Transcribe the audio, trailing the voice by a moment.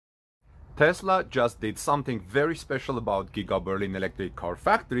Tesla just did something very special about Giga Berlin electric car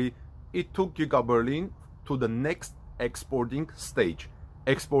factory. It took Giga Berlin to the next exporting stage,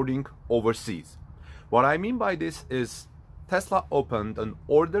 exporting overseas. What I mean by this is Tesla opened an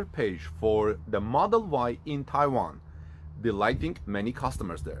order page for the Model Y in Taiwan, delighting many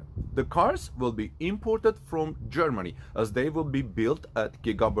customers there. The cars will be imported from Germany as they will be built at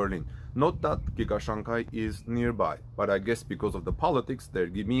Giga Berlin. Note that Giga Shanghai is nearby, but I guess because of the politics, they're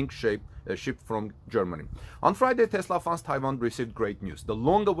being shipped from Germany. On Friday, Tesla fans Taiwan received great news. The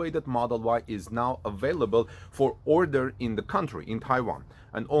long-awaited Model Y is now available for order in the country, in Taiwan.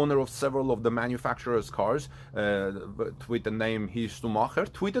 An owner of several of the manufacturer's cars, with the name Schumacher,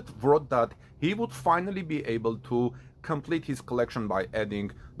 wrote that he would finally be able to complete his collection by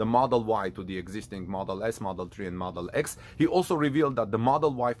adding the Model Y to the existing Model S, Model 3 and Model X. He also revealed that the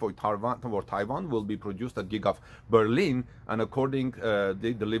Model Y for Taiwan will be produced at Giga Berlin and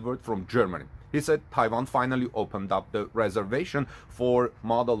they delivered from Germany. He said Taiwan finally opened up the reservation for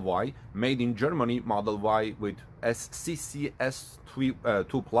Model Y made in Germany, Model Y with CCS2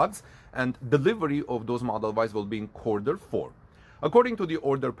 plugs, and delivery of those Model Ys will be in Q4. According to the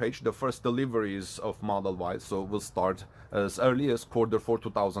order page, the first deliveries of Model Y will start as early as Q4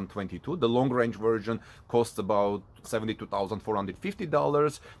 2022. The long-range version costs about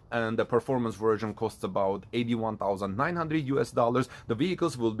 $72,450, and the performance version costs about $81,900 US. The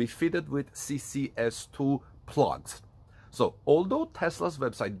vehicles will be fitted with CCS2 plugs. So, although Tesla's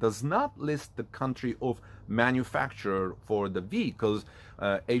website does not list the country of manufacturer for the vehicles,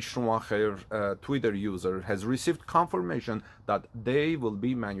 Schumacher, Twitter user, has received confirmation that they will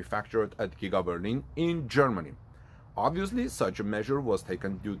be manufactured at Giga Berlin in Germany. Obviously, such a measure was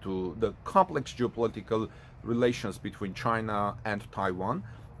taken due to the complex geopolitical relations between China and Taiwan,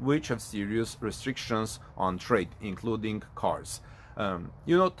 which have serious restrictions on trade, including cars.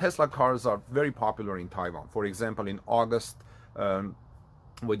 You know, Tesla cars are very popular in Taiwan. For example, in August,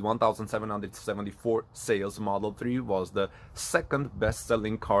 with 1,774 sales, Model 3 was the second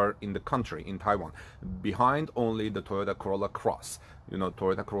best-selling car in the country, in Taiwan, behind only the Toyota Corolla Cross. You know,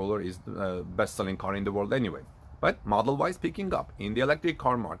 Toyota Corolla is the best-selling car in the world anyway. But Model Y is picking up. In the electric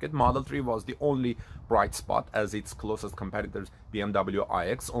car market, Model 3 was the only bright spot, as its closest competitors, BMW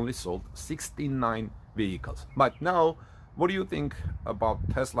iX, only sold 69 vehicles. But now, what do you think about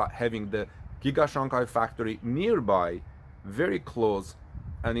Tesla having the Giga Shanghai factory nearby, very close,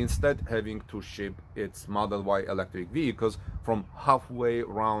 and instead having to ship its Model Y electric vehicles from halfway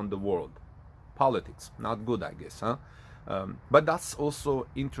around the world? Politics, not good, I guess, huh? But that's also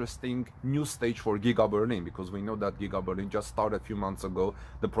interesting new stage for Giga Berlin, because we know that Giga Berlin just started a few months ago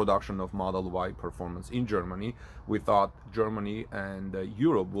the production of Model Y performance in Germany. We thought Germany and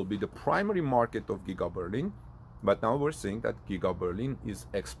Europe will be the primary market of Giga Berlin. But now we're seeing that Giga Berlin is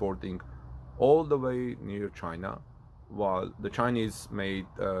exporting all the way near China, while the Chinese made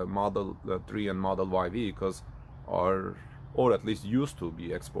Model 3 and Model Y vehicles are, or at least used to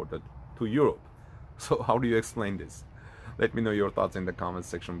be, exported to Europe. So how do you explain this? Let me know your thoughts in the comments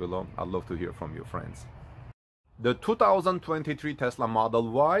section below. I'd love to hear from you, friends. The 2023 Tesla Model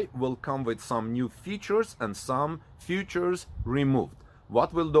Y will come with some new features and some features removed.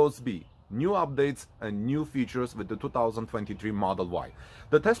 What will those be? New updates and new features with the 2023 Model Y.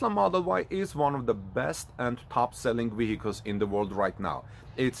 The Tesla Model Y is one of the best and top-selling vehicles in the world right now.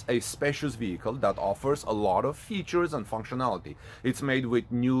 It's a spacious vehicle that offers a lot of features and functionality. It's made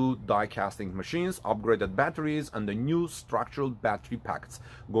with new die casting machines, upgraded batteries, and the new structural battery packs.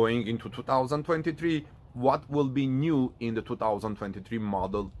 Going into 2023, what will be new in the 2023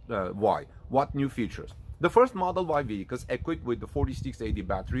 Model Y? What new features? The first Model Y vehicles equipped with the 4680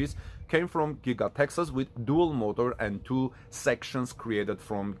 batteries came from Giga Texas with dual motor and 2 sections created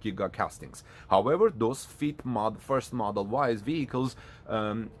from Giga castings. However, those first Model Y's vehicles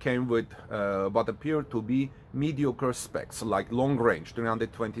came with what appeared to be mediocre specs, like long range,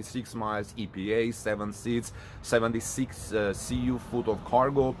 326 miles EPA, 7 seats, 76 cu foot of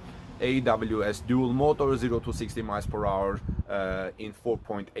cargo, AWS dual motor, 0 to 60 miles per hour in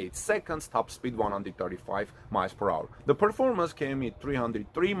 4.8 seconds, top speed 135 miles per hour. The performance came in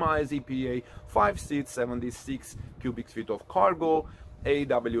 303 miles EPA, 5 seats, 76 cubic feet of cargo,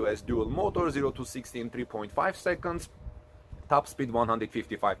 AWS dual motor, 0 to 60 in 3.5 seconds, top speed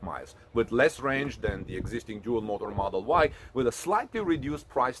 155 miles, with less range than the existing dual motor Model Y, with a slightly reduced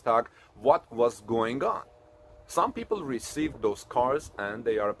price tag. What was going on? Some people received those cars and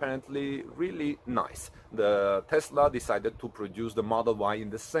they are apparently really nice. The Tesla decided to produce the Model Y in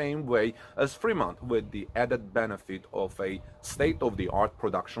the same way as Fremont, with the added benefit of a state-of-the-art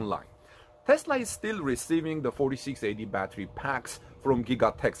production line. Tesla is still receiving the 4680 battery packs from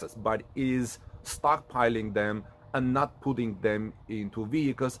Giga Texas, but is stockpiling them and not putting them into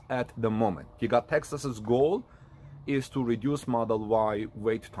vehicles at the moment. Giga Texas's goal is to reduce Model Y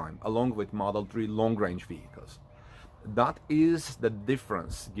wait time along with Model 3 long-range vehicles. That is the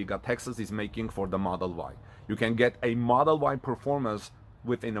difference Giga Texas is making for the Model Y. You can get a Model Y performance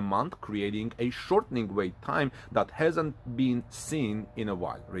within a month, creating a shortening wait time that hasn't been seen in a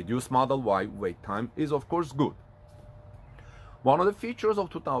while. Reduced Model Y wait time is of course good. One of the features of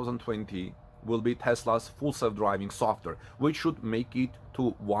 2020 will be Tesla's full self-driving software, which should make it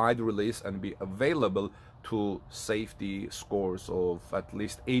to wide release and be available to safety scores of at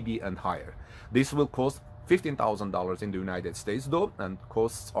least 80 and higher. This will cost $15,000 in the United States though, and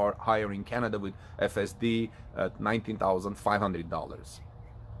costs are higher in Canada with FSD at $19,500.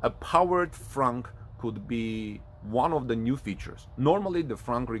 A powered frunk could be one of the new features. Normally the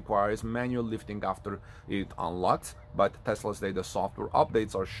frunk requires manual lifting after it unlocks, but Tesla's data software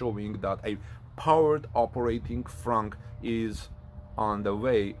updates are showing that a powered operating frunk is on the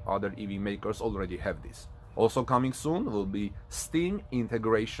way. Other EV makers already have this. Also coming soon will be Steam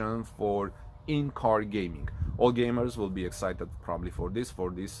integration for in-car gaming. All gamers will be excited probably for this,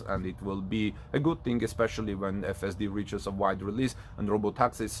 and it will be a good thing, especially when FSD reaches a wide release and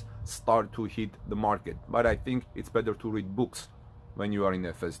robotaxis start to hit the market. But I think it's better to read books when you are in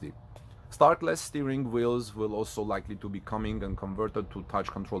FSD. Startless steering wheels will also likely to be coming and converted to touch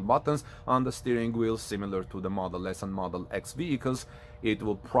control buttons on the steering wheel, similar to the Model S and Model X vehicles. It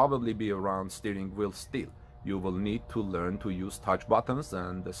will probably be around steering wheel still. You will need to learn to use touch buttons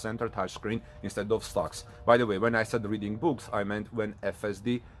and the center touchscreen instead of stocks. By the way, when I said reading books, I meant when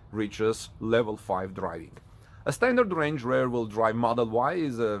FSD reaches level 5 driving. A standard range rear-wheel drive Model Y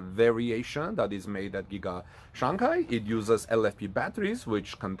is a variation that is made at Giga Shanghai. It uses LFP batteries,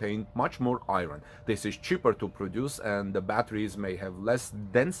 which contain much more iron. This is cheaper to produce, and the batteries may have less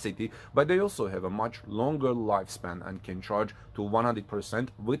density, but they also have a much longer lifespan and can charge to 100%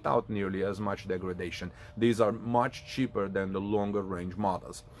 without nearly as much degradation. These are much cheaper than the longer range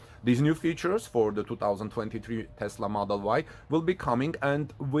models. These new features for the 2023 Tesla Model Y will be coming,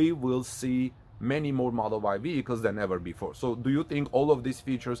 and we will see many more Model Y vehicles than ever before. So do you think all of these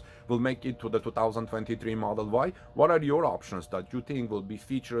features will make it to the 2023 Model Y? What are your options that you think will be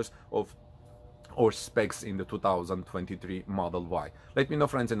features of or specs in the 2023 Model Y? Let me know,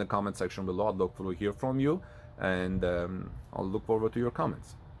 friends, in the comment section below. I'd love to hear from you, and I'll look forward to your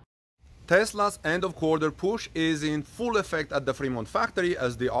comments. Tesla's end of quarter push is in full effect at the Fremont factory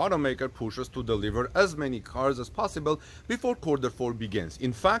as the automaker pushes to deliver as many cars as possible before quarter 4 begins.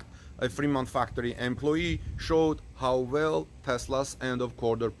 In fact, a Fremont factory employee showed how well Tesla's end of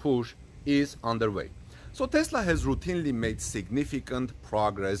quarter push is underway. So Tesla has routinely made significant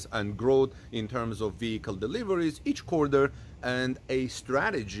progress and growth in terms of vehicle deliveries each quarter, and a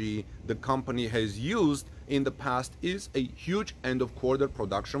strategy the company has used in the past is a huge end of quarter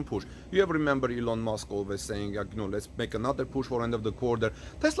production push. You have remember Elon Musk always saying, let's make another push for end of the quarter.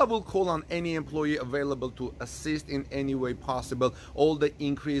 Tesla will call on any employee available to assist in any way possible, all to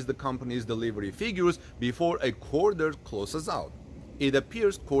increase the company's delivery figures before a quarter closes out. It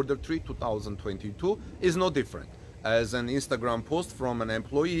appears quarter 3 2022 is no different, as an Instagram post from an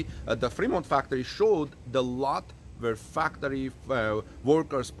employee at the Fremont factory showed the lot where factory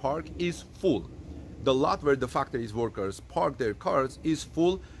workers park is full. The lot where the factory's workers park their cars is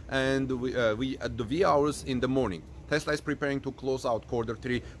full, and we at the wee hours in the morning. Tesla is preparing to close out quarter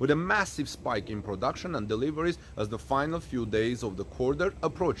 3 with a massive spike in production and deliveries as the final few days of the quarter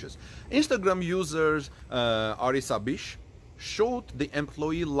approaches. Instagram users Arisa Bish showed the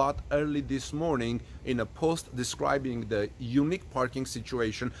employee lot early this morning in a post describing the unique parking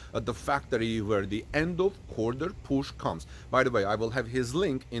situation at the factory where the end of quarter push comes. By the way, I will have his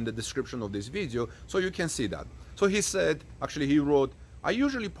link in the description of this video so you can see that. So he said, actually he wrote, I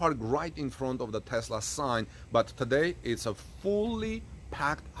usually park right in front of the Tesla sign, but today it's a fully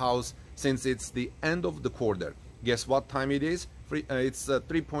packed house since it's the end of the quarter. Guess what time it is? It's 4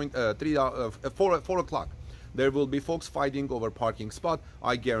 o'clock. There will be folks fighting over parking spot,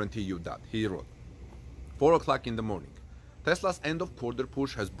 I guarantee you that, he wrote. 4 o'clock in the morning. Tesla's end of quarter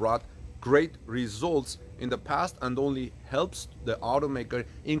push has brought great results in the past and only helps the automaker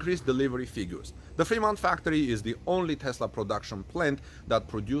increase delivery figures. The Fremont factory is the only Tesla production plant that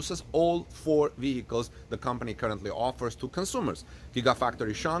produces all 4 vehicles the company currently offers to consumers.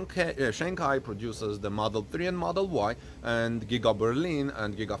 Gigafactory Shanghai produces the Model 3 and Model Y, and Giga Berlin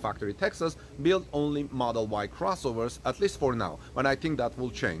and Gigafactory Texas build only Model Y crossovers, at least for now. But I think that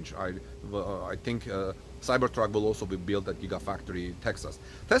will change. I think Cybertruck will also be built at Gigafactory, Texas.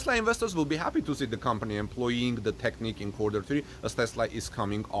 Tesla investors will be happy to see the company employing the technique in Q3, as Tesla is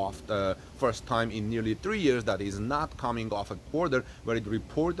coming off the first time in nearly 3 years that is not coming off a quarter where it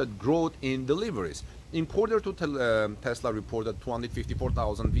reported growth in deliveries. In Q2, Tesla reported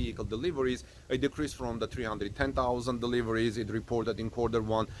 254,000 vehicle deliveries, a decrease from the 310,000 deliveries it reported in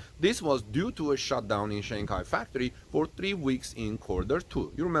Q1. This was due to a shutdown in Shanghai factory for 3 weeks in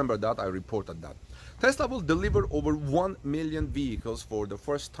Q2. You remember that? I reported that. Tesla will deliver over 1 million vehicles for the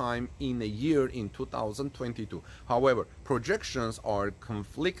first time in a year in 2022. However, projections are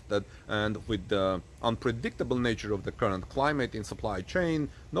conflicted, and with the unpredictable nature of the current climate in supply chain,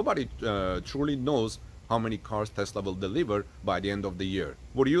 nobody truly knows how many cars Tesla will deliver by the end of the year.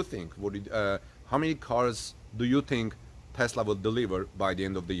 What do you think? How many cars do you think Tesla will deliver by the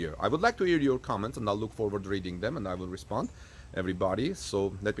end of the year? I would like to hear your comments, and I'll look forward to reading them, and I will respond, everybody.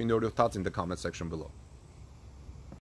 So let me know your thoughts in the comment section below.